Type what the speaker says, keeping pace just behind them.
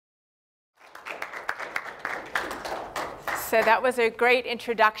So that was a great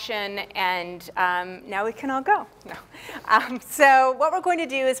introduction, and now we can all go. No. So what we're going to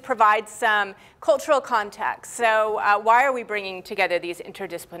do is provide some cultural context. So why are we bringing together these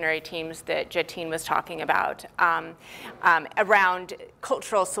interdisciplinary teams that Jatine was talking about around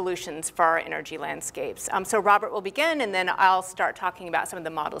cultural solutions for our energy landscapes? So Robert will begin, and then I'll start talking about some of the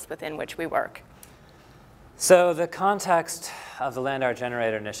models within which we work. So the context of the Land Art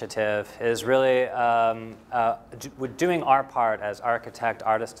Generator Initiative is really doing our part as architect,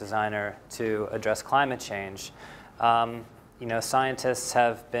 artist, designer to address climate change. You know, scientists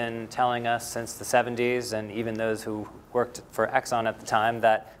have been telling us since the 70s, and even those who worked for Exxon at the time,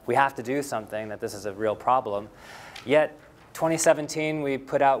 that we have to do something, that this is a real problem. Yet, 2017, we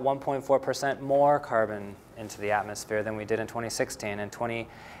put out 1.4% more carbon into the atmosphere than we did in 2016. And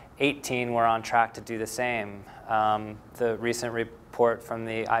 2018, we're on track to do the same. The recent report from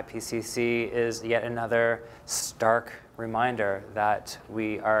the IPCC is yet another stark reminder that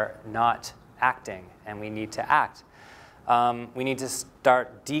we are not acting, and we need to act. We need to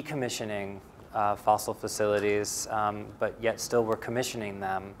start decommissioning fossil facilities, but yet still we're commissioning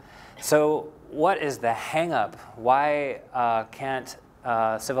them. So what is the hang-up? Why can't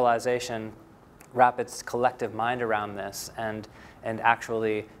civilization wrap its collective mind around this and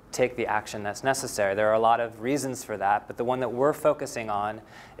actually take the action that's necessary? There are a lot of reasons for that, but the one that we're focusing on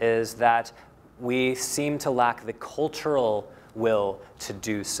is that we seem to lack the cultural will to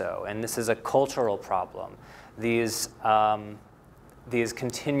do so, and this is a cultural problem. These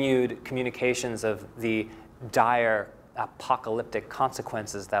continued communications of the dire apocalyptic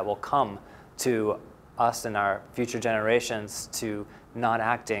consequences that will come to us and our future generations to not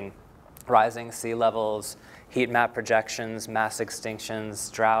acting, rising sea levels, heat map projections, mass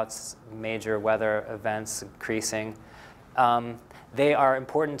extinctions, droughts, major weather events increasing. They are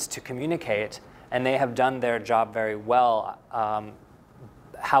important to communicate, and they have done their job very well.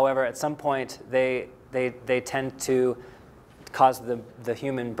 However, at some point, they tend to cause the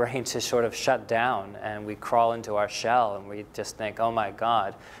human brain to sort of shut down, and we crawl into our shell, and we just think, oh my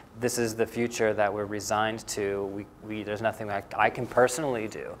God, this is the future that we're resigned to. There's nothing I can personally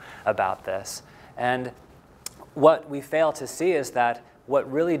do about this. And what we fail to see is that what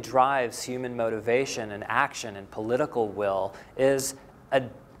really drives human motivation and action and political will is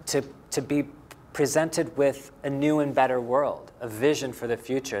to be presented with a new and better world, a vision for the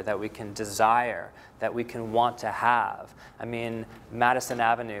future that we can desire, that we can want to have. I mean, Madison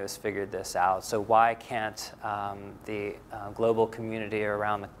Avenue has figured this out, so why can't the global community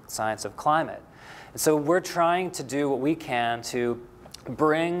around the science of climate? And so we're trying to do what we can to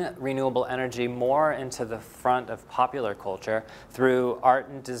bring renewable energy more into the front of popular culture through art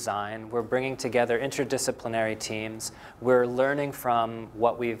and design. We're bringing together interdisciplinary teams. We're learning from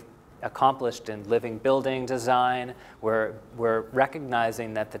what we've accomplished in living building design. We're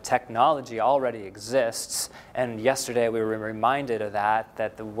recognizing that the technology already exists, and yesterday we were reminded of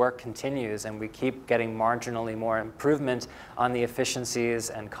that the work continues, and we keep getting marginally more improvement on the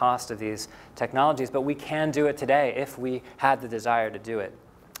efficiencies and cost of these technologies, but we can do it today if we had the desire to do it.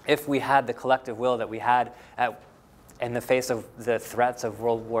 If we had the collective will that we had in the face of the threats of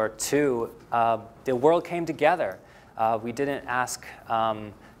World War II, the world came together. We didn't ask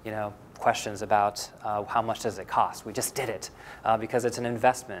questions about how much does it cost. We just did it because it's an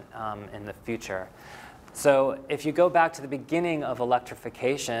investment in the future. So if you go back to the beginning of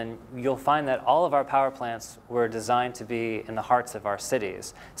electrification, you'll find that all of our power plants were designed to be in the hearts of our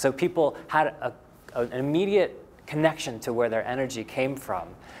cities. So people had an immediate connection to where their energy came from.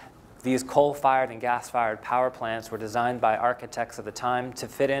 These coal-fired and gas-fired power plants were designed by architects of the time to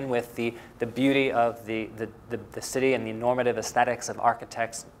fit in with the beauty of the city and the normative aesthetics of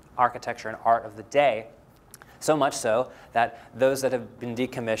architecture and art of the day. So much so that those that have been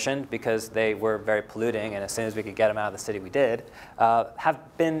decommissioned because they were very polluting, and as soon as we could get them out of the city, we did, have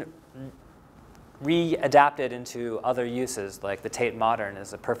been readapted into other uses, like the Tate Modern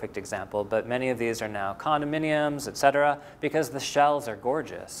is a perfect example, but many of these are now condominiums, etc., because the shells are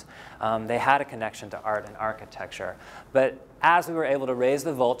gorgeous. They had a connection to art and architecture. But as we were able to raise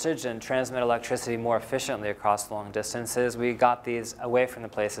the voltage and transmit electricity more efficiently across long distances, we got these away from the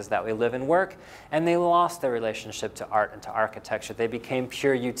places that we live and work, and they lost their relationship to art and to architecture. They became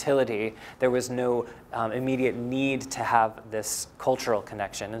pure utility. There was no immediate need to have this cultural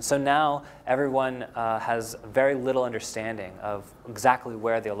connection. And so now everyone has very little understanding of exactly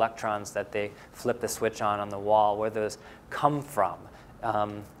where the electrons that they flip the switch on the wall, where those come from.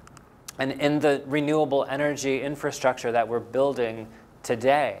 And in the renewable energy infrastructure that we're building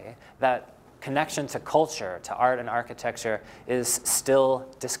today, that connection to culture, to art and architecture, is still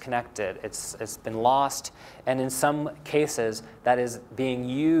disconnected. It's been lost, and in some cases, that is being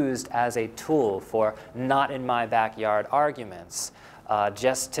used as a tool for not in my backyard arguments.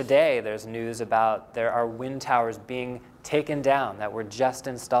 Just today, there's news about there are wind towers being taken down that were just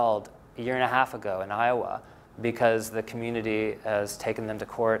installed a year and a half ago in Iowa because the community has taken them to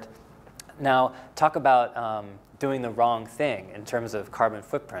court. Now, talk about doing the wrong thing in terms of carbon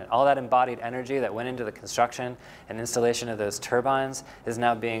footprint. All that embodied energy that went into the construction and installation of those turbines is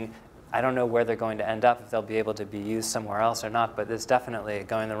now being, I don't know where they're going to end up, if they'll be able to be used somewhere else or not, but it's definitely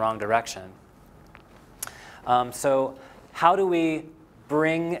going the wrong direction. So how do we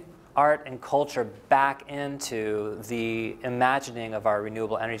bring art and culture back into the imagining of our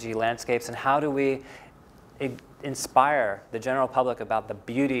renewable energy landscapes, and how do we inspire the general public about the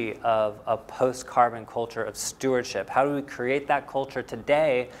beauty of a post-carbon culture of stewardship? How do we create that culture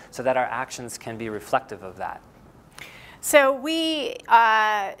today so that our actions can be reflective of that? So we,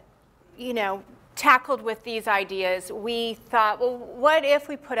 tackled with these ideas. We thought, well, what if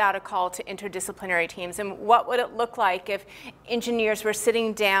we put out a call to interdisciplinary teams, and what would it look like if engineers were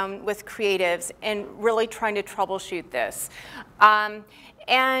sitting down with creatives and really trying to troubleshoot this?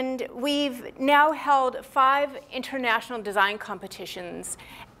 And we've now held 5 international design competitions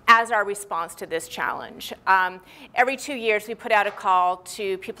as our response to this challenge. Every 2 years, we put out a call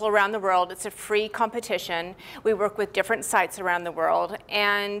to people around the world. It's a free competition. We work with different sites around the world,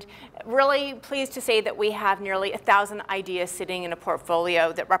 and really pleased to say that we have nearly 1,000 ideas sitting in a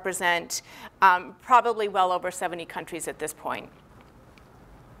portfolio that represent probably well over 70 countries at this point.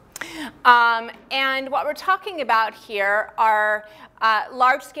 And what we're talking about here are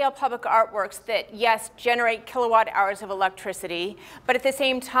large-scale public artworks that, yes, generate kilowatt hours of electricity, but at the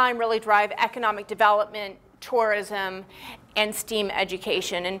same time really drive economic development, tourism, and STEAM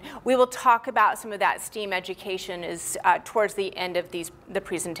education. And we will talk about some of that STEAM education towards the end of the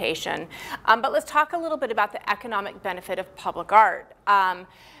presentation. But let's talk a little bit about the economic benefit of public art.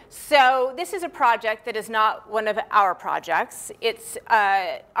 So this is a project that is not one of our projects. It's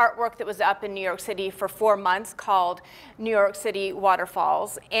artwork that was up in New York City for 4 months called New York City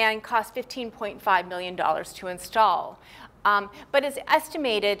Waterfalls and cost $15.5 million to install. But it's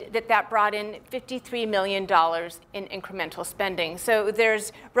estimated that that brought in $53 million in incremental spending. So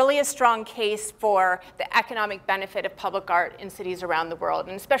there's really a strong case for the economic benefit of public art in cities around the world,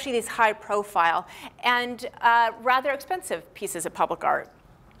 and especially these high profile and rather expensive pieces of public art.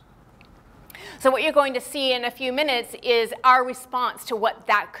 So what you're going to see in a few minutes is our response to what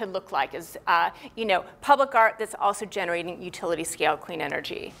that could look like, is public art that's also generating utility scale clean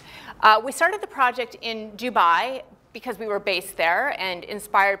energy. We started the project in Dubai because we were based there and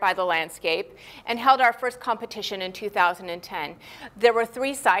inspired by the landscape, and held our first competition in 2010. There were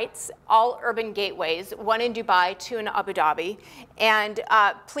 3 sites, all urban gateways, 1 in Dubai, 2 in Abu Dhabi, and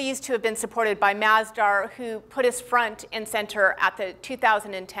pleased to have been supported by Masdar, who put us front and center at the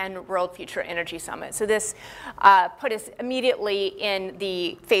 2010 World Future Energy Summit. So this put us immediately in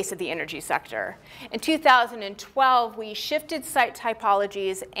the face of the energy sector. In 2012, we shifted site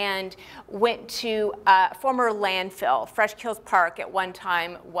typologies and went to former landfill. Fresh Kills Park at one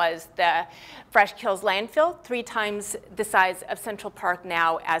time was the Fresh Kills landfill, 3 times the size of Central Park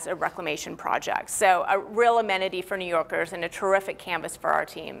now as a reclamation project. So a real amenity for New Yorkers and a terrific canvas for our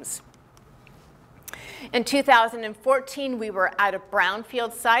teams. In 2014, we were at a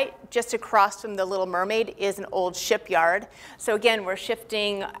brownfield site. Just across from the Little Mermaid is an old shipyard. So again, we're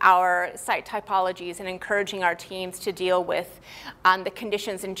shifting our site typologies and encouraging our teams to deal with the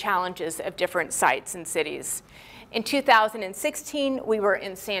conditions and challenges of different sites and cities. In 2016, we were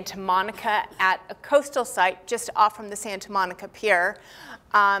in Santa Monica at a coastal site just off from the Santa Monica Pier.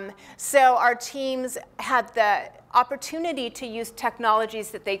 So our teams had the opportunity to use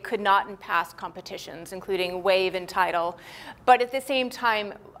technologies that they could not in past competitions, including wave and tidal, but at the same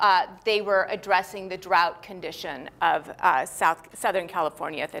time, they were addressing the drought condition of Southern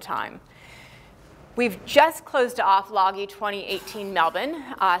California at the time. We've just closed off Logie 2018 Melbourne,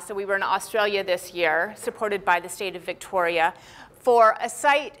 so we were in Australia this year, supported by the state of Victoria, for a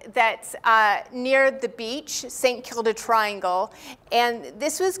site that's near the beach, St. Kilda Triangle. And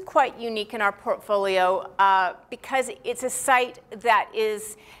this was quite unique in our portfolio because it's a site that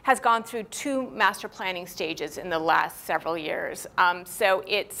has gone through 2 master planning stages in the last several years. So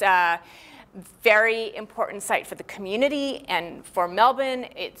it's very important site for the community and for Melbourne.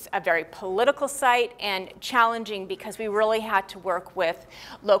 It's a very political site and challenging because we really had to work with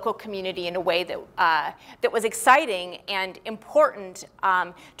local community in a way that, that was exciting and important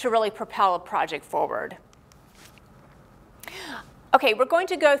to really propel a project forward. Okay, we're going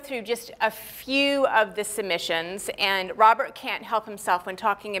to go through just a few of the submissions, and Robert can't help himself when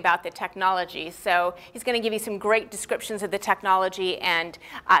talking about the technology, so he's going to give you some great descriptions of the technology and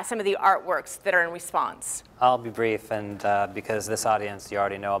some of the artworks that are in response. I'll be brief, and because this audience, you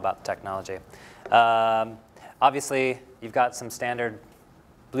already know about technology. Obviously, you've got some standard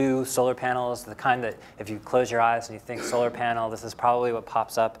blue solar panels, the kind that if you close your eyes and you think solar panel, this is probably what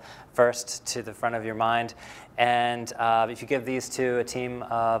pops up first to the front of your mind. And if you give these to a team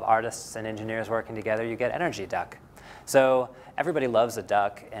of artists and engineers working together, you get energy duck. So everybody loves a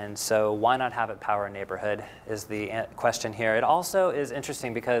duck, and so why not have it power a neighborhood is the question here. It also is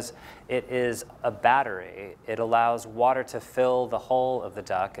interesting because it is a battery. It allows water to fill the hull of the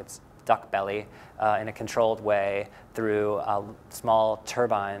duck. It's duck belly in a controlled way through small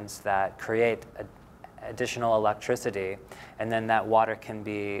turbines that create additional electricity, and then that water can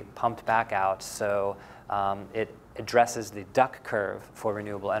be pumped back out, so it addresses the duck curve for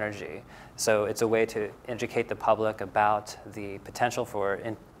renewable energy. So it's a way to educate the public about the potential for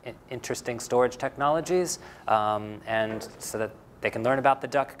interesting storage technologies, and so that they can learn about the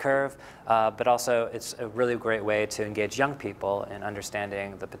duck curve, but also it's a really great way to engage young people in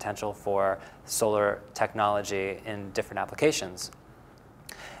understanding the potential for solar technology in different applications.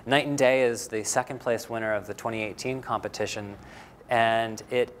 Night and Day is the second place winner of the 2018 competition, and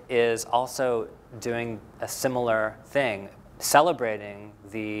it is also doing a similar thing, celebrating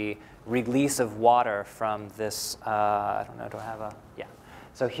the release of water from this, I don't know, do I have a, yeah.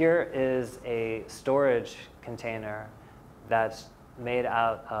 So here is a storage container that's made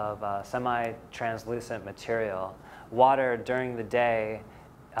out of semi-translucent material. Water during the day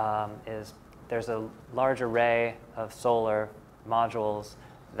there's a large array of solar modules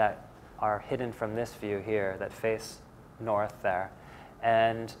that are hidden from this view here that face north there.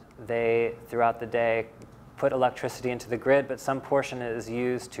 And they, throughout the day, put electricity into the grid, but some portion is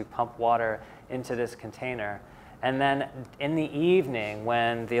used to pump water into this container. And then in the evening,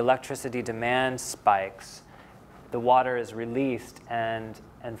 when the electricity demand spikes, the water is released and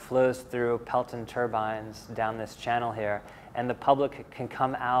flows through Pelton turbines down this channel here. And the public can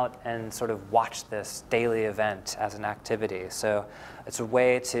come out and sort of watch this daily event as an activity. So it's a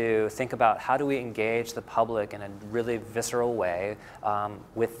way to think about how do we engage the public in a really visceral way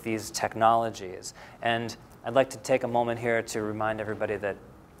with these technologies. And I'd like to take a moment here to remind everybody that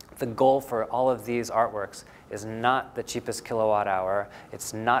the goal for all of these artworks is not the cheapest kilowatt hour.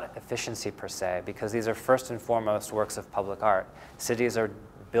 It's not efficiency per se, because these are first and foremost works of public art. Cities are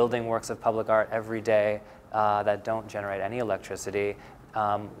building works of public art every day that don't generate any electricity.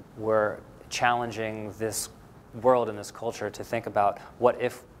 We're challenging this world and this culture to think about what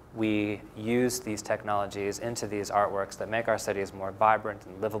if we use these technologies into these artworks that make our cities more vibrant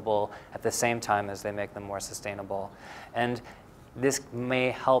and livable at the same time as they make them more sustainable. And this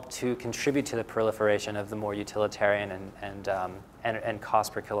may help to contribute to the proliferation of the more utilitarian and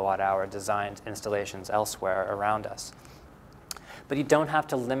cost per kilowatt hour designed installations elsewhere around us. But you don't have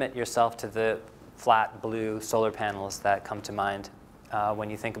to limit yourself to the flat blue solar panels that come to mind when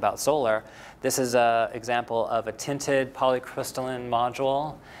you think about solar. This is an example of a tinted polycrystalline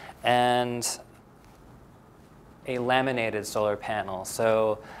module and a laminated solar panel.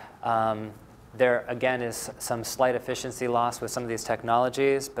 So there, again, is some slight efficiency loss with some of these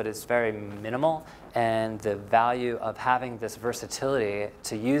technologies, but it's very minimal. And the value of having this versatility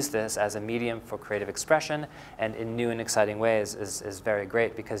to use this as a medium for creative expression and in new and exciting ways is very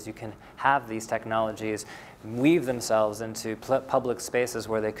great, because you can have these technologies weave themselves into public spaces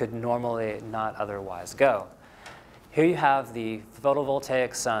where they could normally not otherwise go. Here you have the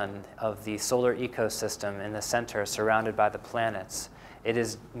photovoltaic sun of the solar ecosystem in the center, surrounded by the planets. It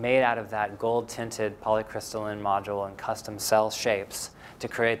is made out of that gold-tinted polycrystalline module and custom cell shapes to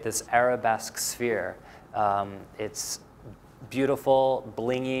create this arabesque sphere. It's beautiful,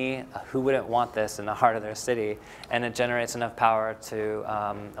 blingy. Who wouldn't want this in the heart of their city? And it generates enough power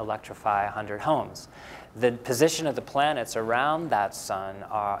to electrify 100 homes. The position of the planets around that sun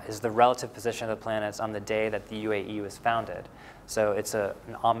is the relative position of the planets on the day that the UAE was founded. So it's an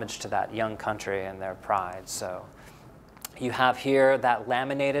homage to that young country and their pride. So you have here that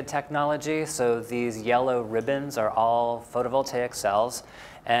laminated technology. So these yellow ribbons are all photovoltaic cells,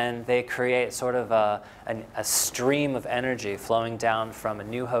 and they create sort of a stream of energy flowing down from a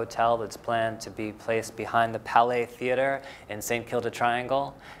new hotel that's planned to be placed behind the Palais Theatre in St. Kilda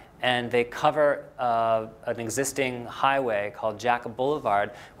Triangle. And they cover an existing highway called Jacob Boulevard,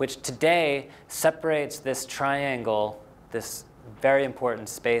 which today separates this triangle, this very important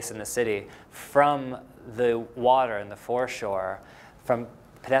space in the city, from the water and the foreshore, from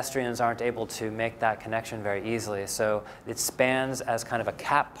pedestrians aren't able to make that connection very easily. So it spans as kind of a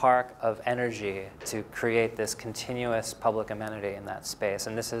cat park of energy to create this continuous public amenity in that space.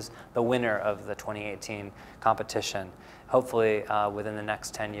 And this is the winner of the 2018 competition. Hopefully, within the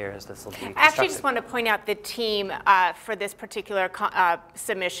next 10 years, this will be constructed. I actually just want to point out the team for this particular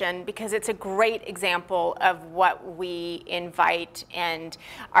submission, because it's a great example of what we invite, and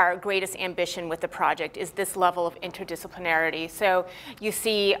our greatest ambition with the project is this level of interdisciplinarity. So you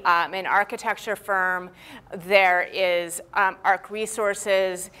see an architecture firm, there is ARC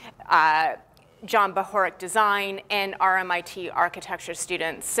Resources, John Bahoric Design, and RMIT architecture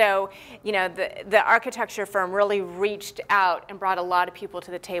students. So, you know, the architecture firm really reached out and brought a lot of people to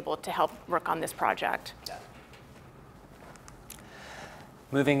the table to help work on this project. Yeah.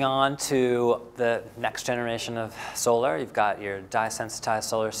 Moving on to the next generation of solar, you've got your dye-sensitized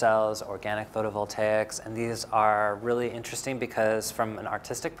solar cells, organic photovoltaics, and these are really interesting because from an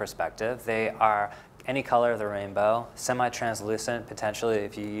artistic perspective, they are any color of the rainbow, semi-translucent potentially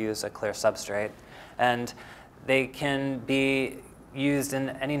if you use a clear substrate, and they can be used in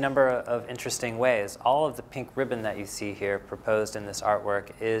any number of interesting ways. All of the pink ribbon that you see here proposed in this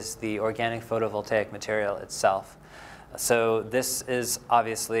artwork is the organic photovoltaic material itself. So this is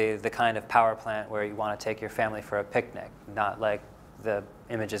obviously the kind of power plant where you want to take your family for a picnic, not like the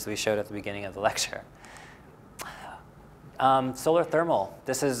images we showed at the beginning of the lecture. Solar thermal.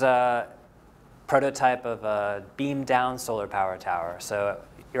 This is a prototype of a beam-down solar power tower. So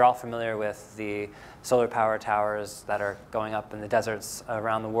you're all familiar with the solar power towers that are going up in the deserts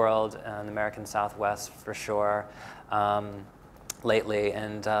around the world, in the American Southwest for sure, lately,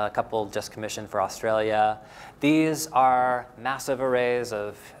 and a couple just commissioned for Australia. These are massive arrays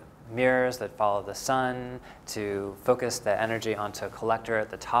of mirrors that follow the sun to focus the energy onto a collector at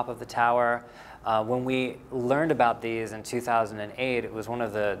the top of the tower. When we learned about these in 2008, it was one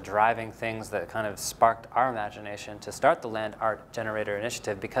of the driving things that kind of sparked our imagination to start the Land Art Generator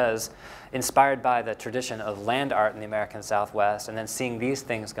Initiative, because inspired by the tradition of land art in the American Southwest and then seeing these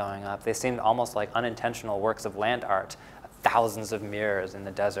things going up, they seemed almost like unintentional works of land art, thousands of mirrors in the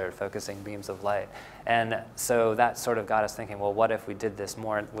desert focusing beams of light. And so that sort of got us thinking, well, what if we did this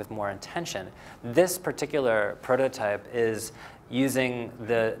with more intention? This particular prototype is using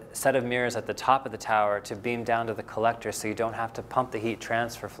the set of mirrors at the top of the tower to beam down to the collector so you don't have to pump the heat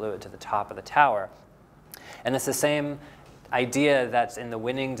transfer fluid to the top of the tower. And it's the same idea that's in the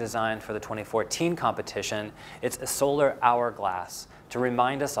winning design for the 2014 competition. It's a solar hourglass to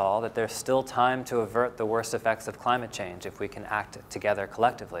remind us all that there's still time to avert the worst effects of climate change if we can act together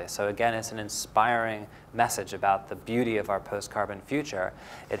collectively. So again, it's an inspiring message about the beauty of our post-carbon future.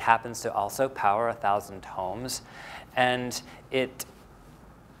 It happens to also power 1,000 homes, and it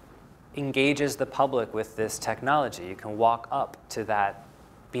engages the public with this technology. You can walk up to that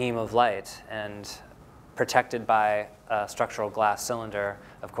beam of light, and protected by a structural glass cylinder,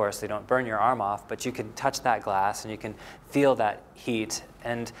 of course, they don't burn your arm off, but you can touch that glass and you can feel that heat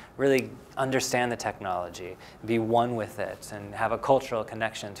and really understand the technology, be one with it, and have a cultural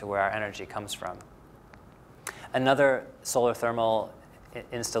connection to where our energy comes from. Another solar thermal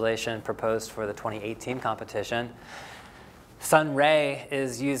installation proposed for the 2018 competition, Sunray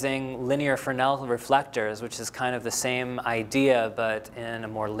is using linear Fresnel reflectors, which is kind of the same idea, but in a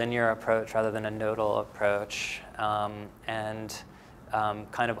more linear approach rather than a nodal approach, and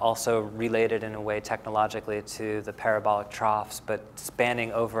kind of also related in a way technologically to the parabolic troughs, but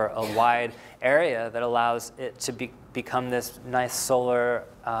spanning over a wide area that allows it to become this nice solar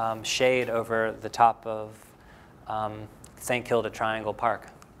shade over the top of St. Kilda Triangle Park.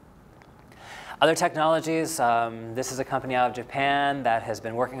 Other technologies, this is a company out of Japan that has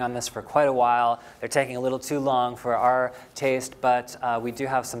been working on this for quite a while. They're taking a little too long for our taste, but we do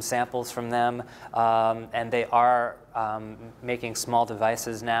have some samples from them, and they are making small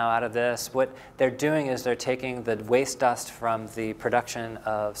devices now out of this. What they're doing is they're taking the waste dust from the production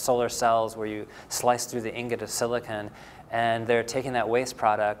of solar cells where you slice through the ingot of silicon, and they're taking that waste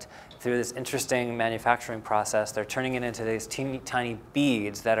product through this interesting manufacturing process. They're turning it into these teeny tiny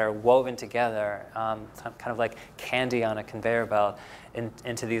beads that are woven together, kind of like candy on a conveyor belt,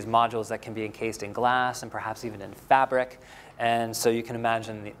 into these modules that can be encased in glass and perhaps even in fabric. And so you can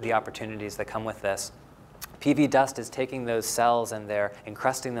imagine the opportunities that come with this. PV Dust is taking those cells and they're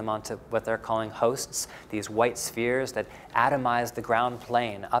encrusting them onto what they're calling hosts, these white spheres that atomize the ground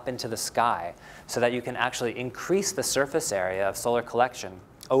plane up into the sky so that you can actually increase the surface area of solar collection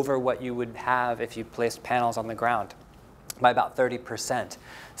over what you would have if you placed panels on the ground. by about 30%.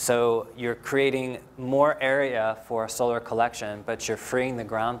 So you're creating more area for solar collection, but you're freeing the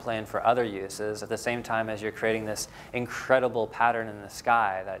ground plane for other uses at the same time as you're creating this incredible pattern in the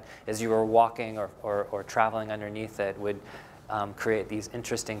sky that as you were walking or traveling underneath it would create these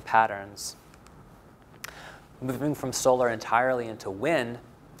interesting patterns. Moving from solar entirely into wind,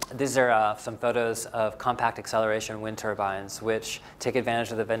 these are some photos of compact acceleration wind turbines, which take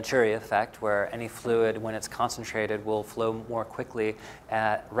advantage of the Venturi effect, where any fluid, when it's concentrated, will flow more quickly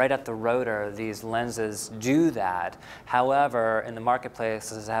right at the rotor. These lenses do that. However, in the marketplace,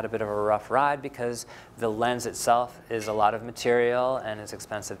 this has had a bit of a rough ride because the lens itself is a lot of material and is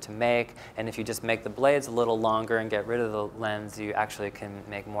expensive to make. And if you just make the blades a little longer and get rid of the lens, you actually can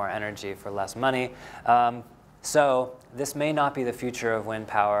make more energy for less money. So this may not be the future of wind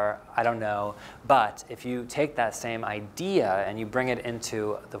power, I don't know, but if you take that same idea and you bring it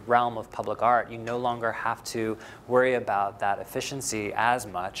into the realm of public art, you no longer have to worry about that efficiency as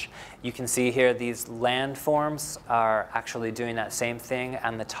much. You can see here these landforms are actually doing that same thing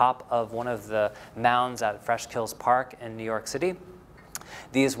on the top of one of the mounds at Fresh Kills Park in New York City.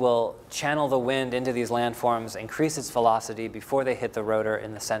 These will channel the wind into these landforms, increase its velocity before they hit the rotor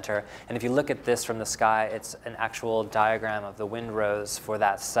in the center. And if you look at this from the sky, it's an actual diagram of the windrows for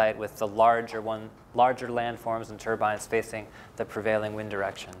that site with the larger landforms and turbines facing the prevailing wind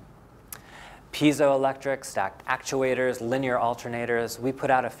direction. Piezoelectric, stacked actuators, linear alternators. We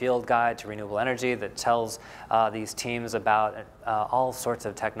put out a field guide to renewable energy that tells these teams about all sorts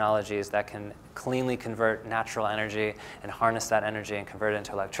of technologies that can cleanly convert natural energy and harness that energy and convert it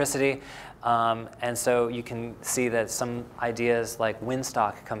into electricity. And so you can see that some ideas like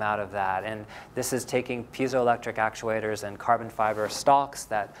windstock come out of that. And this is taking piezoelectric actuators and carbon fiber stalks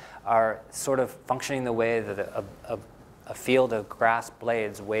that are sort of functioning the way that a field of grass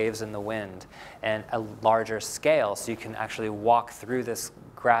blades waves in the wind, and a larger scale, so you can actually walk through this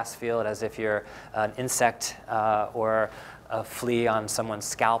grass field as if you're an insect or a flea on someone's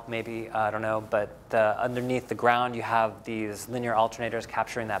scalp, maybe, I don't know, but underneath the ground you have these linear alternators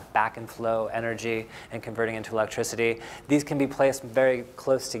capturing that back and flow energy and converting into electricity. These can be placed very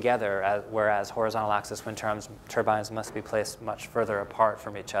close together, whereas horizontal axis wind turbines must be placed much further apart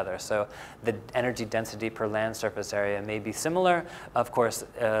from each other. So the energy density per land surface area may be similar, of course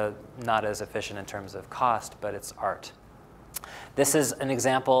not as efficient in terms of cost, but it's art. This is an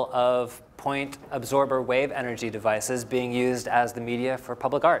example of point absorber wave energy devices being used as the media for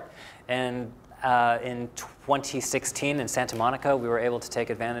public art. And in 2016 in Santa Monica, we were able to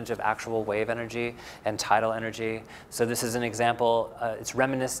take advantage of actual wave energy and tidal energy. So this is an example. It's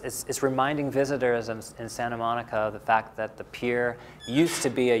reminding visitors in Santa Monica of the fact that the pier used to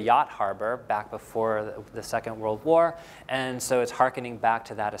be a yacht harbor back before the Second World War. And so it's hearkening back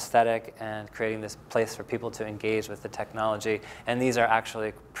to that aesthetic and creating this place for people to engage with the technology. And these are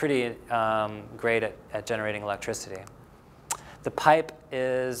actually pretty great at generating electricity. The pipe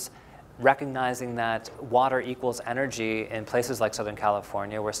is recognizing that water equals energy in places like Southern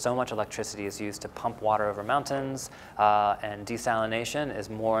California, where so much electricity is used to pump water over mountains, and desalination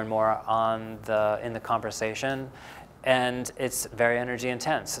is more and more in the conversation. And it's very energy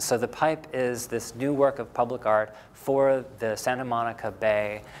intense. So the pipe is this new work of public art for the Santa Monica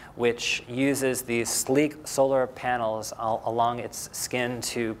Bay, which uses these sleek solar panels along its skin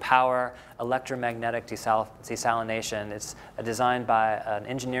to power electromagnetic desalination. It's designed by an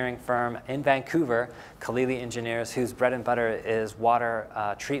engineering firm in Vancouver, Kalili Engineers, whose bread and butter is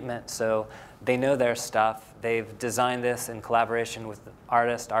water treatment. So they know their stuff. They've designed this in collaboration with the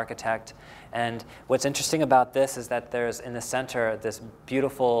architect. And what's interesting about this is that there's in the center this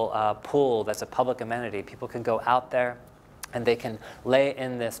beautiful pool that's a public amenity. People can go out there and they can lay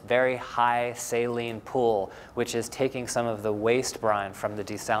in this very high saline pool, which is taking some of the waste brine from the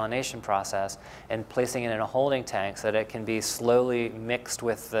desalination process and placing it in a holding tank so that it can be slowly mixed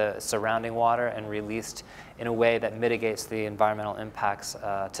with the surrounding water and released in a way that mitigates the environmental impacts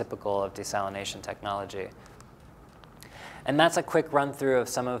typical of desalination technology. And that's a quick run through of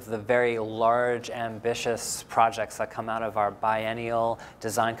some of the very large, ambitious projects that come out of our biennial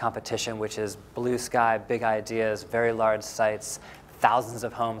design competition, which is blue sky, big ideas, very large sites, thousands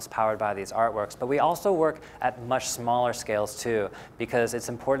of homes powered by these artworks. But we also work at much smaller scales too, because it's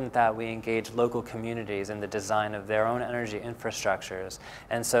important that we engage local communities in the design of their own energy infrastructures.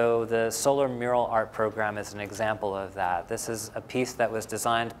 And so the solar mural art program is an example of that. This is a piece that was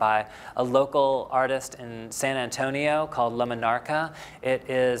designed by a local artist in San Antonio called La Monarca. It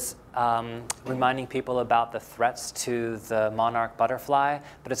is reminding people about the threats to the monarch butterfly,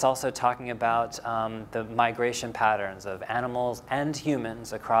 but it's also talking about the migration patterns of animals and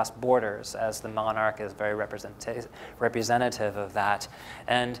humans across borders, as the monarch is very representative of that.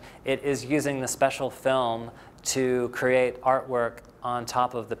 And it is using the special film to create artwork on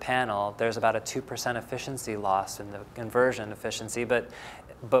top of the panel. There's about a 2% efficiency loss in the conversion efficiency, but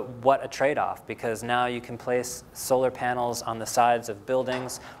what a trade-off, because now you can place solar panels on the sides of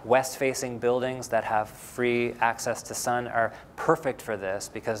buildings. West-facing buildings that have free access to sun are perfect for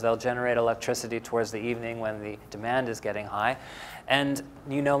this because they'll generate electricity towards the evening when the demand is getting high. And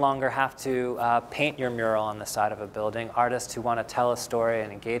you no longer have to paint your mural on the side of a building. Artists who want to tell a story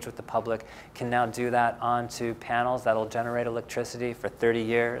and engage with the public can now do that onto panels that'll generate electricity for 30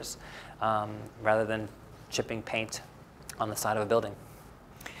 years rather than chipping paint on the side of a building.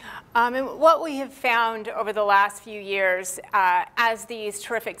 And what we have found over the last few years, as these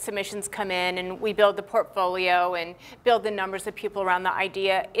terrific submissions come in and we build the portfolio and build the numbers of people around the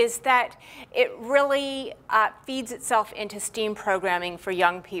idea, is that it really feeds itself into STEAM programming for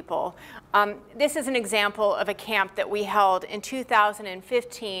young people. This is an example of a camp that we held in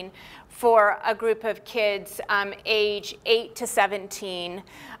 2015 for a group of kids age 8 to 17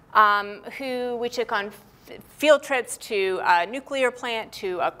 who we took on field trips to a nuclear plant,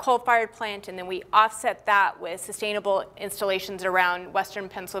 to a coal-fired plant, and then we offset that with sustainable installations around Western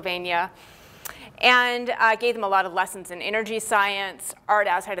Pennsylvania. And gave them a lot of lessons in energy science, art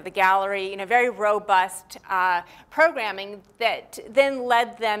outside of the gallery, very robust programming that then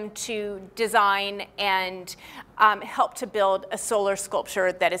led them to design and help to build a solar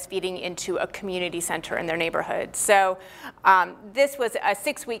sculpture that is feeding into a community center in their neighborhood. So this was a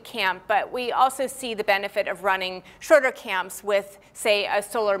 6-week camp, but we also see the benefit of running shorter camps with, say, a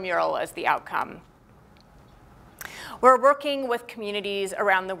solar mural as the outcome. We're working with communities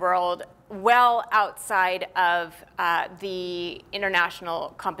around the world well outside of the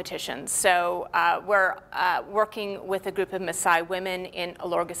international competitions. So we're working with a group of Maasai women in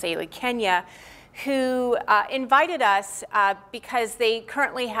Olorgesailie, Kenya, who invited us because they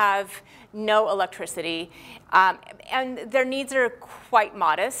currently have no electricity, and their needs are quite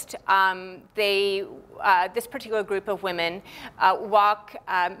modest. This particular group of women walk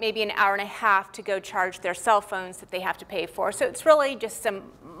maybe an hour and a half to go charge their cell phones that they have to pay for. So it's really just some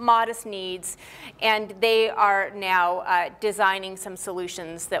modest needs, and they are now designing some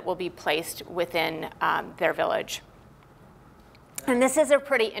solutions that will be placed within their village. And this is a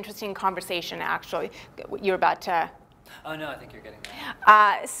pretty interesting conversation, actually. You're about to... Oh, no, I think you're getting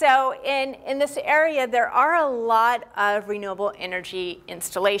that. So in this area, there are a lot of renewable energy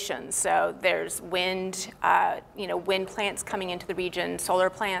installations. So there's wind, wind plants coming into the region, solar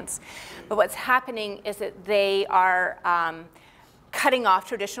plants. But what's happening is that they are cutting off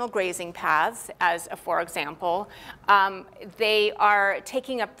traditional grazing paths, as a for example. They are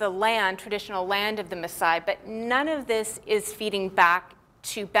taking up the land, traditional land of the Maasai, but none of this is feeding back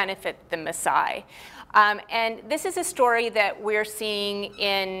to benefit the Maasai. And this is a story that we're seeing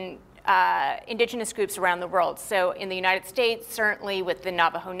in indigenous groups around the world. So in the United States, certainly with the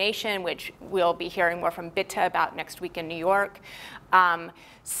Navajo Nation, which we'll be hearing more from Bitta about next week in New York.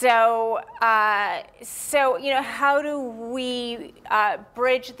 So how do we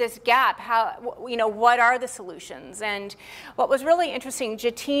bridge this gap? What are the solutions? And what was really interesting,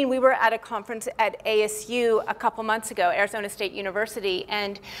 Jatine, we were at a conference at ASU a couple months ago, Arizona State University,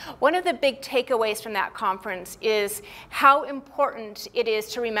 and one of the big takeaways from that conference is how important it is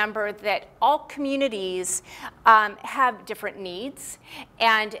to remember that all communities have different needs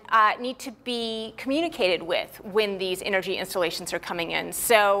and need to be communicated with when these energy installations are coming in.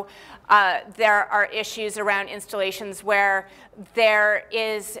 So there are issues around installations where there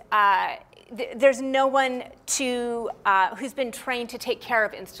is there's no one who's been trained to take care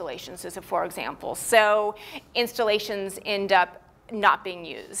of installations, as a for example. So installations end up not being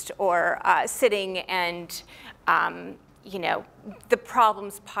used or sitting, and the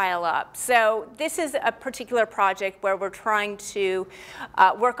problems pile up. So this is a particular project where we're trying to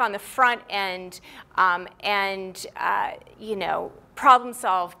work on the front end and problem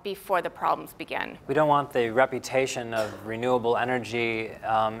solve before the problems begin. We don't want the reputation of renewable energy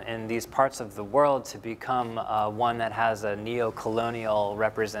in these parts of the world to become one that has a neo-colonial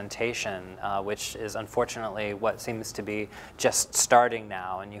representation, which is unfortunately what seems to be just starting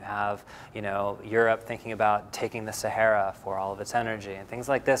now. And you have, Europe thinking about taking the Sahara for all of its energy and things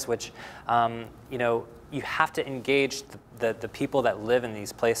like this, which, you have to engage the people that live in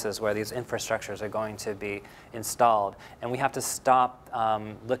these places where these infrastructures are going to be installed. And we have to stop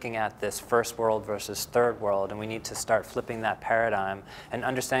looking at this first world versus third world, and we need to start flipping that paradigm and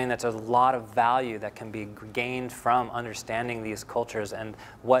understanding that there's a lot of value that can be gained from understanding these cultures and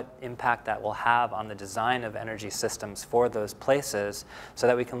what impact that will have on the design of energy systems for those places, so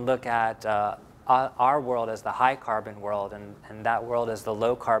that we can look at our world as the high carbon world and that world as the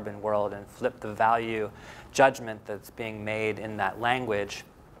low carbon world, and flip the value judgment that's being made in that language.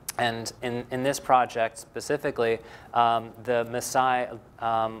 And in this project specifically, the Maasai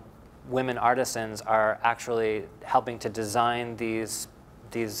women artisans are actually helping to design these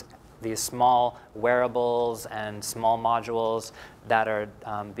small wearables and small modules that are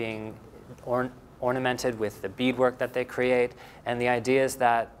being ornamented with the beadwork that they create. And the idea is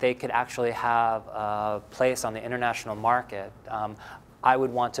that they could actually have a place on the international market. I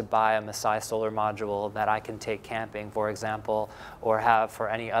would want to buy a Maasai solar module that I can take camping, for example, or have for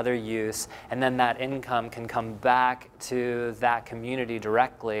any other use, and then that income can come back to that community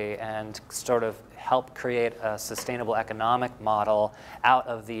directly and sort of help create a sustainable economic model out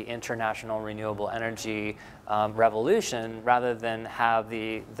of the international renewable energy revolution, rather than have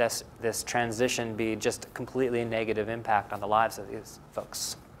this transition be just a completely negative impact on the lives of these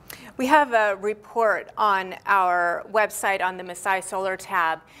folks. We have a report on our website on the Maasai Solar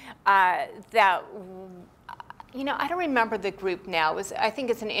tab that, you know, I don't remember the group now. I think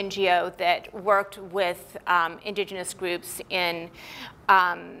it's an NGO that worked with indigenous groups in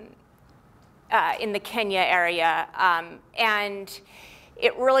the Kenya area, and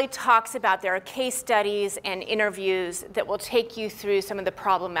it really talks about, there are case studies and interviews that will take you through some of the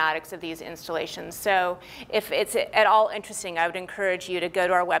problematics of these installations. So if it's at all interesting, I would encourage you to go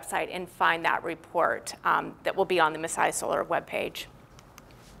to our website and find that report that will be on the Maasai Solar webpage.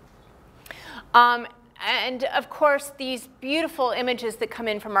 And of course, these beautiful images that come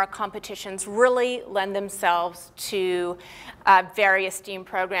in from our competitions really lend themselves to various STEAM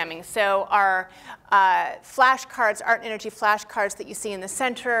programming. So our flashcards, art and energy flashcards that you see in the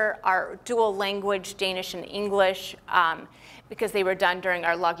center are dual language, Danish and English, because they were done during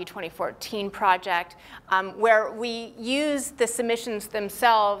our Logi 2014 project, where we use the submissions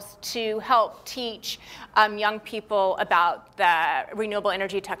themselves to help teach young people about the renewable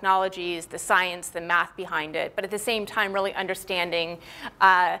energy technologies, the science, the math behind it, but at the same time really understanding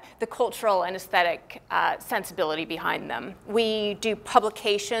the cultural and aesthetic sensibility behind them. We do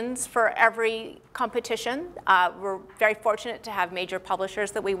publications for every competition. We're very fortunate to have major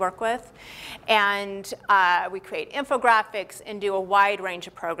publishers that we work with, and we create infographics and do a wide range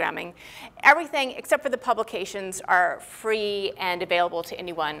of programming. Everything except for the publications are free and available to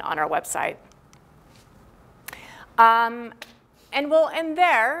anyone on our website. And we'll end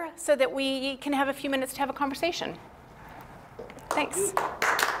there so that we can have a few minutes to have a conversation. Thanks.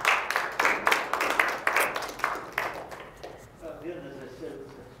 Again, as I said,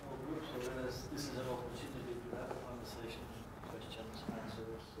 it's a small group, so this is an opportunity to have a conversation, questions,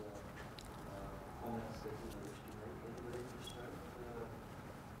 answers, comments that you wish to make. Anybody to start to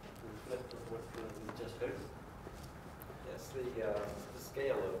reflect on what we just heard? Yes, the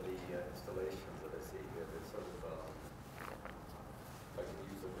scale of the installations that I see here, is sort of, if I can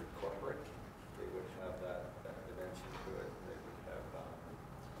use the word corporate, they would have that dimension to it. They would have,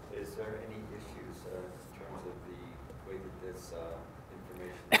 is there any issues in terms of the way that this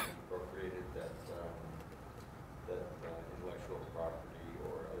information is appropriated, that intellectual property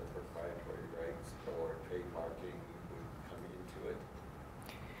or other proprietary rights or trademarking would come into it?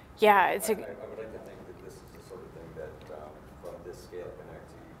 Yeah, it's I would like to think that this is the sort of thing that from this scale can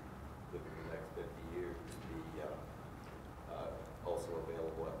actually live in the next 50 years be also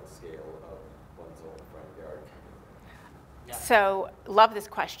available at the scale of one's own front yard. So, love this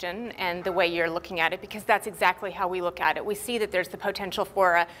question and the way you're looking at it, because that's exactly how we look at it. We see that there's the potential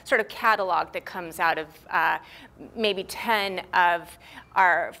for a sort of catalog that comes out of maybe 10 of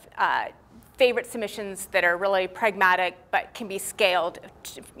our favorite submissions that are really pragmatic but can be scaled,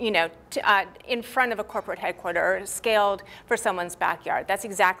 in front of a corporate headquarters, scaled for someone's backyard. That's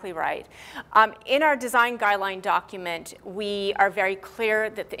exactly right. In our design guideline document, we are very clear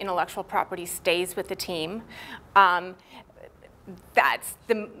that the intellectual property stays with the team. That's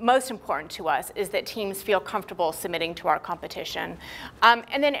the most important to us, is that teams feel comfortable submitting to our competition.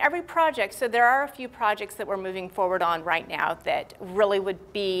 And then every project, so there are a few projects that we're moving forward on right now that really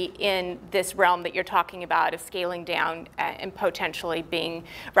would be in this realm that you're talking about, of scaling down and potentially being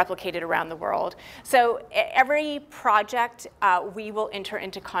replicated around the world. So every project, we will enter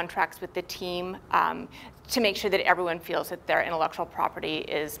into contracts with the team to make sure that everyone feels that their intellectual property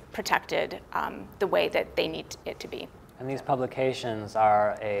is protected the way that they need it to be. And these publications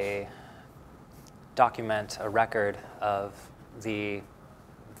are a record of the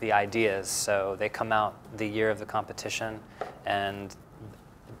ideas. So they come out the year of the competition, and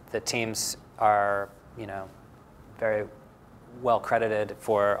the teams are, very well credited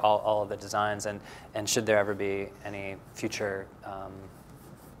for all of the designs. And should there ever be any future,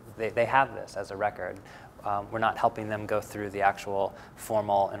 they have this as a record. We're not helping them go through the actual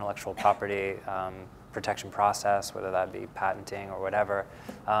formal intellectual property protection process, whether that be patenting or whatever.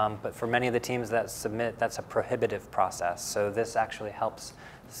 But for many of the teams that submit, that's a prohibitive process. So this actually helps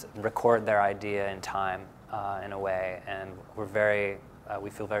record their idea in time in a way, and we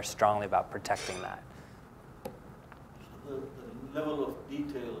feel very strongly about protecting that. So the level of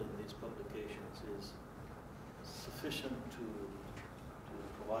detail in these publications is sufficient to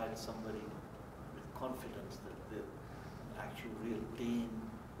provide somebody with confidence that the actual real team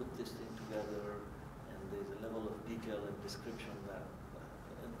put this thing together, and there's a level of detail and description that,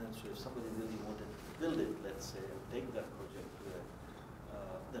 and then so if somebody really wanted to build it, let's say, and take that project to it,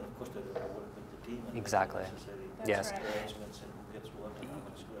 then of course they're going to work with the team and exactly. make the necessary Yes. arrangements and who gets what and how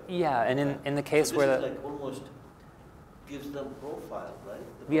much. Yeah, and in the case so where this is like almost gives them profile, right?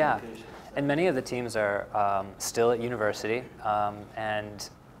 The yeah, publications. and many of the teams are still at university, and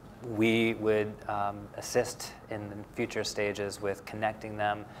we would assist in the future stages with connecting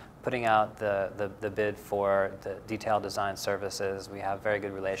them, putting out the bid for the detailed design services. We have very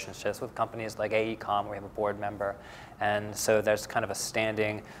good relationships with companies like AECOM, where we have a board member, and so there's kind of a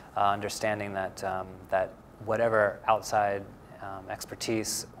standing understanding that that whatever outside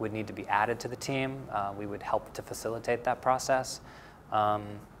expertise would need to be added to the team, we would help to facilitate that process.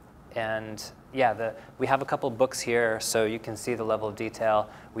 And yeah, we have a couple books here, so you can see the level of detail.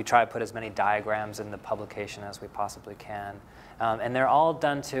 We try to put as many diagrams in the publication as we possibly can. And they're all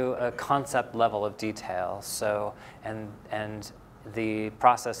done to a concept level of detail. So, and the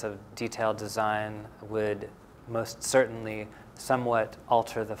process of detailed design would most certainly somewhat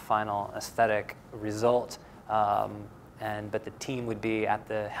alter the final aesthetic result. But the team would be at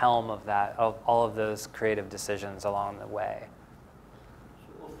the helm of all of those creative decisions along the way.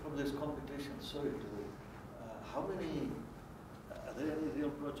 So from this competition, sorry to how many, are there any real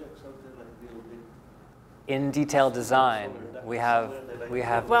projects out there, like real big? In detailed design, we have.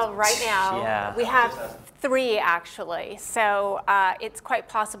 Well, right now, yeah. we have 3 actually. So it's quite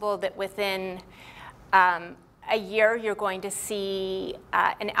possible that within a year, you're going to see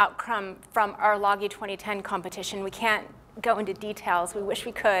an outcome from our Logi 2010 competition. We can't go into details. We wish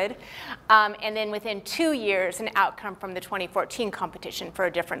we could. And then within 2 years, an outcome from the 2014 competition for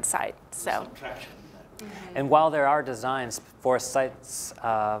a different site. So. And while there are designs for sites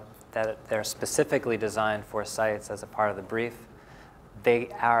that they're specifically designed for sites as a part of the brief, they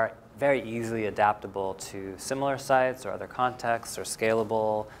are very easily adaptable to similar sites or other contexts or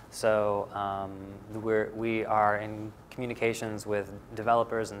scalable. So we are in communications with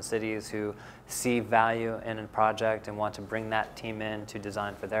developers and cities who see value in a project and want to bring that team in to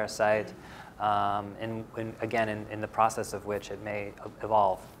design for their site. And again, in the process of which it may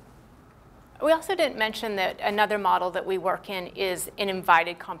evolve. We also didn't mention that another model that we work in is an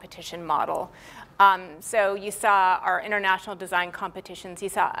invited competition model. So you saw our international design competitions. You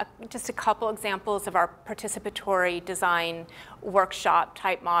saw just a couple examples of our participatory design workshop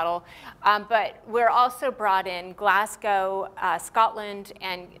type model. But we're also brought in Glasgow, Scotland,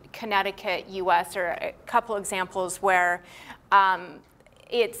 and Connecticut, US, are a couple examples where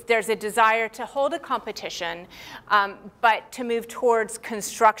there's a desire to hold a competition, but to move towards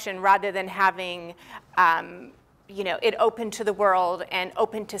construction rather than having it open to the world and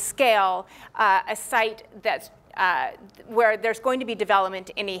open to scale, a site that's where there's going to be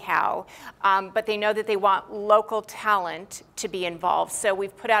development anyhow, but they know that they want local talent to be involved. So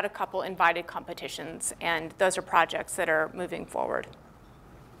we've put out a couple invited competitions, and those are projects that are moving forward.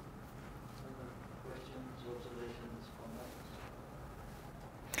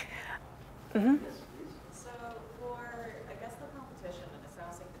 Mm-hmm. Yes, please. So for, I guess, the competition, it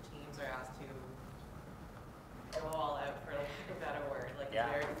sounds like the teams are asked to go all out, for lack of a better word. Like,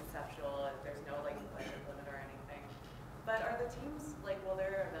 yeah. It's very conceptual, there's no like budget limit or anything. But are the teams, like, will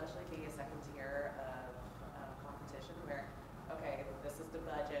there eventually be a second tier of competition where, okay, this is the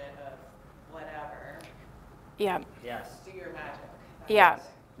budget of whatever. Yeah. Yes. Do your magic. Yeah,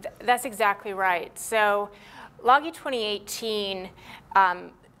 that's exactly right. So Logi 2018,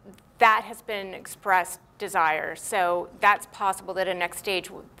 that has been expressed desire. So that's possible that in next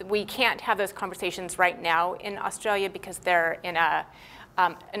stage, we can't have those conversations right now in Australia because they're in a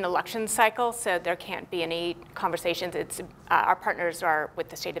an election cycle, so there can't be any conversations. It's, our partners are with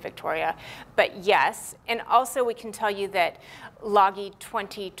the state of Victoria. But yes, and also we can tell you that LOGGI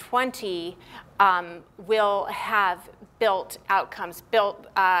 2020 will have built outcomes, built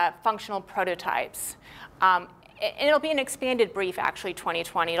functional prototypes. And it'll be an expanded brief, actually,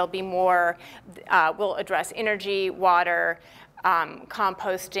 2020. It'll be more, we'll address energy, water,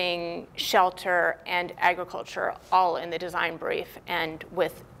 composting, shelter, and agriculture, all in the design brief and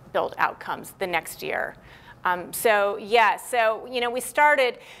with built outcomes the next year. So yeah, so you know,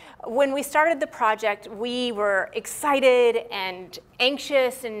 when we started the project, we were excited and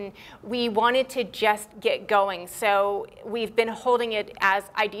anxious, and we wanted to just get going. So we've been holding it as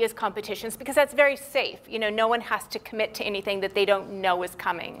ideas competitions because that's very safe. You know, no one has to commit to anything that they don't know is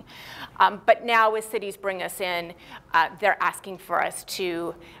coming. But now as cities bring us in, they're asking for us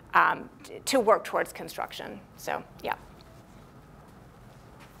to work towards construction. So yeah.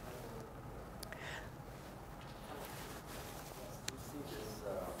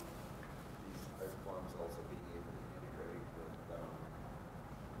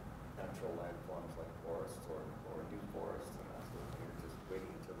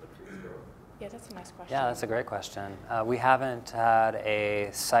 Yeah, that's a nice question. Yeah, that's a great question. We haven't had a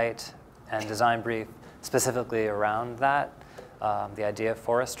site and design brief specifically around that, the idea of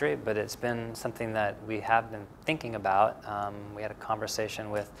forestry, but it's been something that we have been thinking about. We had a conversation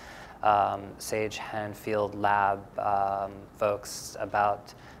with Sage Hanfield Lab folks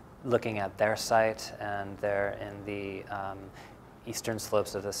about looking at their site, and they're in the eastern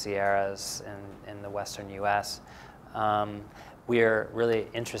slopes of the Sierras in the western US. We're really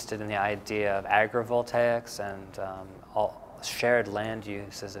interested in the idea of agrivoltaics, and shared land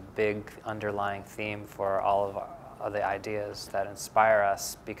use is a big underlying theme for all of the ideas that inspire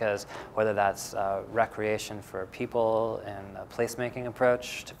us, because whether that's recreation for people and a placemaking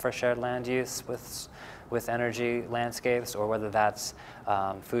approach for shared land use with energy landscapes, or whether that's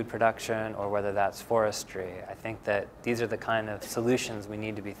food production, or whether that's forestry. I think that these are the kind of solutions we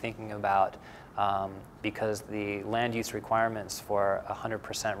need to be thinking about, because the land use requirements for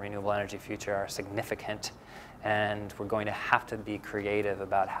 100% renewable energy future are significant, and we're going to have to be creative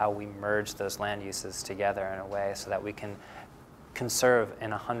about how we merge those land uses together in a way so that we can conserve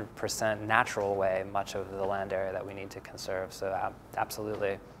in a 100% natural way much of the land area that we need to conserve. So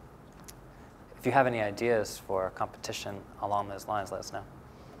absolutely. If you have any ideas for competition along those lines, let us know.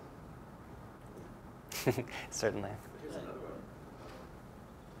 Certainly. Here's another one.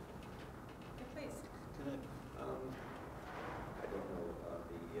 Please. I don't know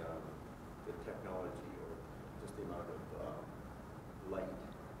the technology or just the amount of light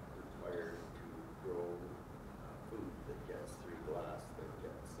required to grow food that gets through glass, that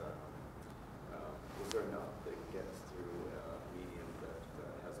gets, is there enough that gets through a medium that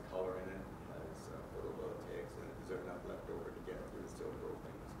has color in it, has photovoltaics in it? Is there enough left over to get through to still grow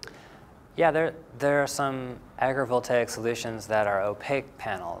things? Yeah, there are some agrivoltaic solutions that are opaque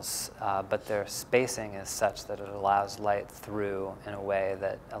panels, but their spacing is such that it allows light through in a way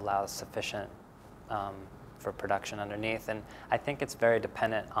that allows sufficient for production underneath. And I think it's very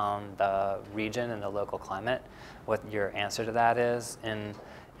dependent on the region and the local climate, what your answer to that is.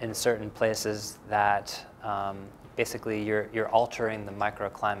 In certain places that basically you're altering the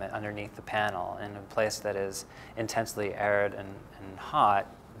microclimate underneath the panel. In a place that is intensely arid and hot,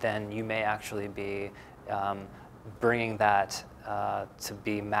 then you may actually be bringing that to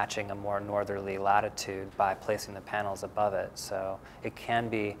be matching a more northerly latitude by placing the panels above it. So it can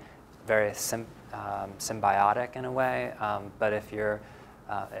be very symbiotic in a way, but if you're,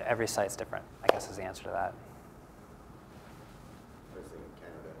 every site's different, I guess is the answer to that. I was thinking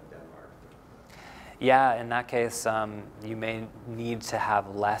Canada and Denmark. Yeah, in that case, you may need to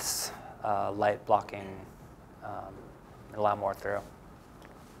have less light blocking, allow more through.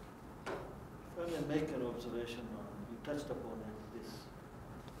 If I may make an observation on, you touched upon it, this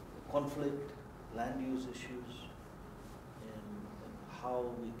conflict, land use issues, and how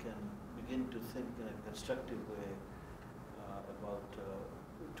we can begin to think in a constructive way about,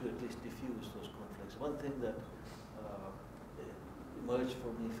 to at least diffuse those conflicts. One thing that emerged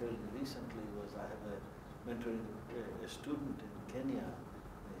for me fairly recently was I have a mentoring a student in Kenya.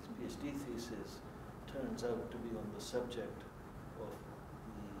 His PhD thesis turns out to be on the subject of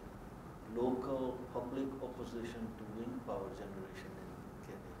the local public opposition to wind power generation in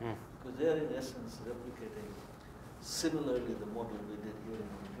Kenya. Because they are in essence replicating similarly the model we did here in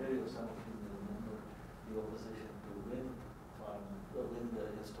Ontario. Some of you may remember the opposition to wind farm, wind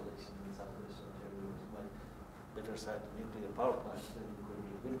installation in southwest Ontario, which might better site nuclear power plants than you could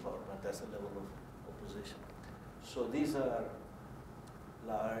do wind power plant. That's a level of opposition. So these are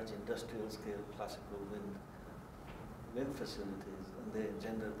large industrial scale classical wind facilities, and they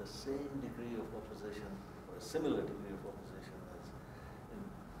engender the same degree of opposition, or a similar degree of opposition as in,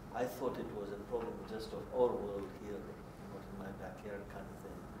 I thought it was a problem just of our world here, not in my backyard kind of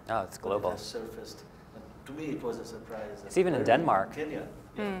thing. Oh, it's global. But it has surfaced. And to me, it was a surprise. It's even in Denmark. Kenya.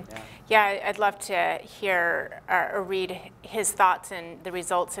 Yeah, I'd love to hear or read his thoughts and the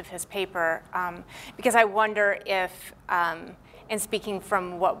results of his paper, because I wonder if, and speaking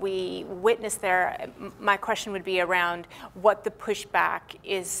from what we witnessed there, my question would be around what the pushback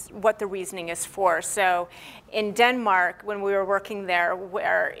is, what the reasoning is for. So in Denmark, when we were working there,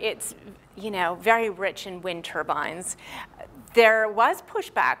 where it's, you know, very rich in wind turbines, there was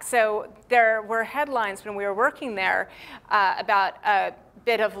pushback. So there were headlines when we were working there about a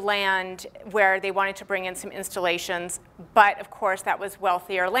bit of land where they wanted to bring in some installations, but of course that was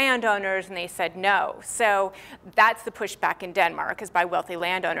wealthier landowners and they said no. So that's the pushback in Denmark, is by wealthy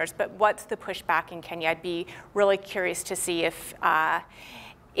landowners, but what's the pushback in Kenya? I'd be really curious to see if,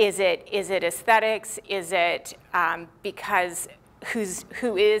 is it aesthetics? Is it because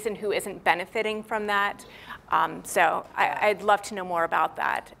who is and who isn't benefiting from that? So I'd love to know more about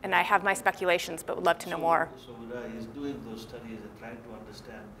that. And I have my speculations, but would love to know more. So Uday is doing those studies and trying to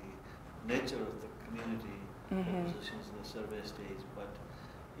understand the nature of the community propositions in the survey stage, but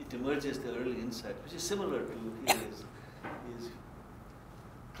it emerges the early insight, which is similar to his,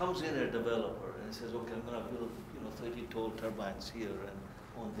 comes in a developer and says, okay, I'm going to build 30 tall turbines here and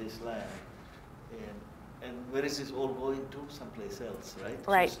on this land. And where is this all going to? Someplace else, right?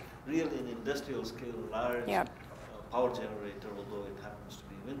 Right. So it's really an industrial scale, large power generator, although it happens to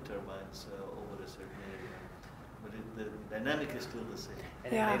be wind turbines over a certain area. But the dynamic is still the same.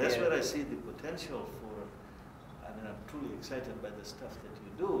 Yeah. And that's where I see the potential for, I mean, I'm truly excited by the stuff that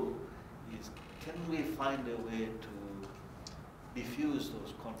you do, is can we find a way to diffuse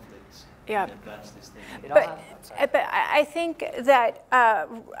those conflicts and advance this thing? But I think that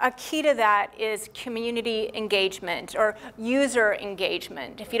a key to that is community engagement or user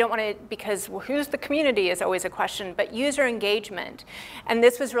engagement. If you don't want to, because well, who's the community is always a question, but user engagement. And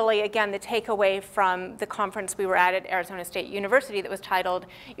this was really, again, the takeaway from the conference we were at Arizona State University that was titled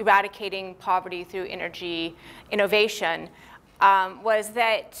Eradicating Poverty Through Energy Innovation, was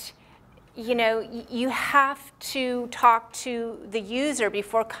that you have to talk to the user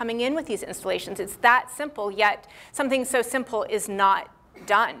before coming in with these installations. It's that simple, yet something so simple is not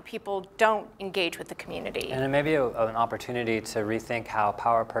done. People don't engage with the community. And it may be an opportunity to rethink how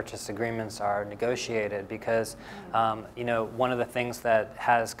power purchase agreements are negotiated, because one of the things that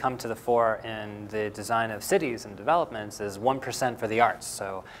has come to the fore in the design of cities and developments is 1% for the arts.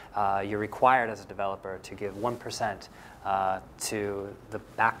 So you're required as a developer to give 1%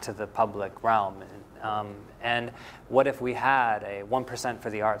 back to the public realm. And what if we had a 1% for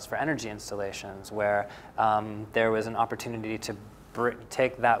the arts for energy installations, where there was an opportunity to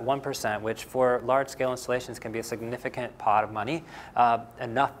take that 1%, which for large-scale installations can be a significant pot of money,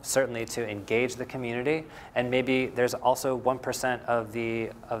 enough certainly to engage the community, and maybe there's also 1% of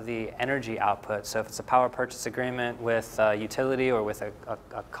the energy output. So if it's a power purchase agreement with a utility or with a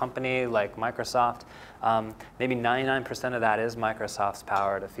company like Microsoft, maybe 99% of that is Microsoft's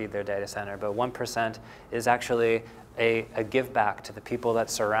power to feed their data center, but 1% is actually a give back to the people that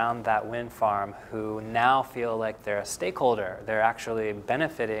surround that wind farm, who now feel like they're a stakeholder. They're actually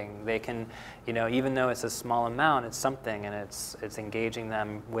benefiting. They can, even though it's a small amount, it's something, and it's engaging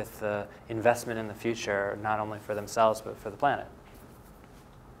them with the investment in the future, not only for themselves but for the planet.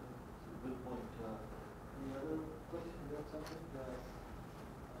 Good point. Any other question about something?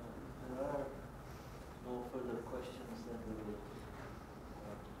 If there are no further questions, then we will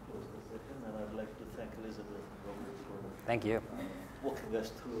close the session. And I'd like to thank Elizabeth and Robert for Thank you. walking us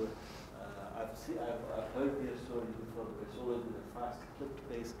through it. I've heard your story before, but it's always been a fast, clipped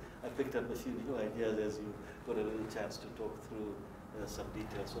pace. I picked up a few new ideas as you got a little chance to talk through some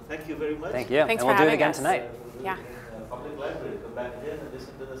details. So thank you very much. Thank you. Thanks and we'll for do it having again us. tonight. Yeah. Public library, come back again and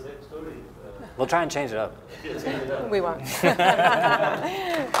listen to the same story. We'll try and change it up. We won't.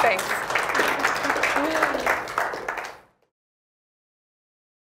 Thanks.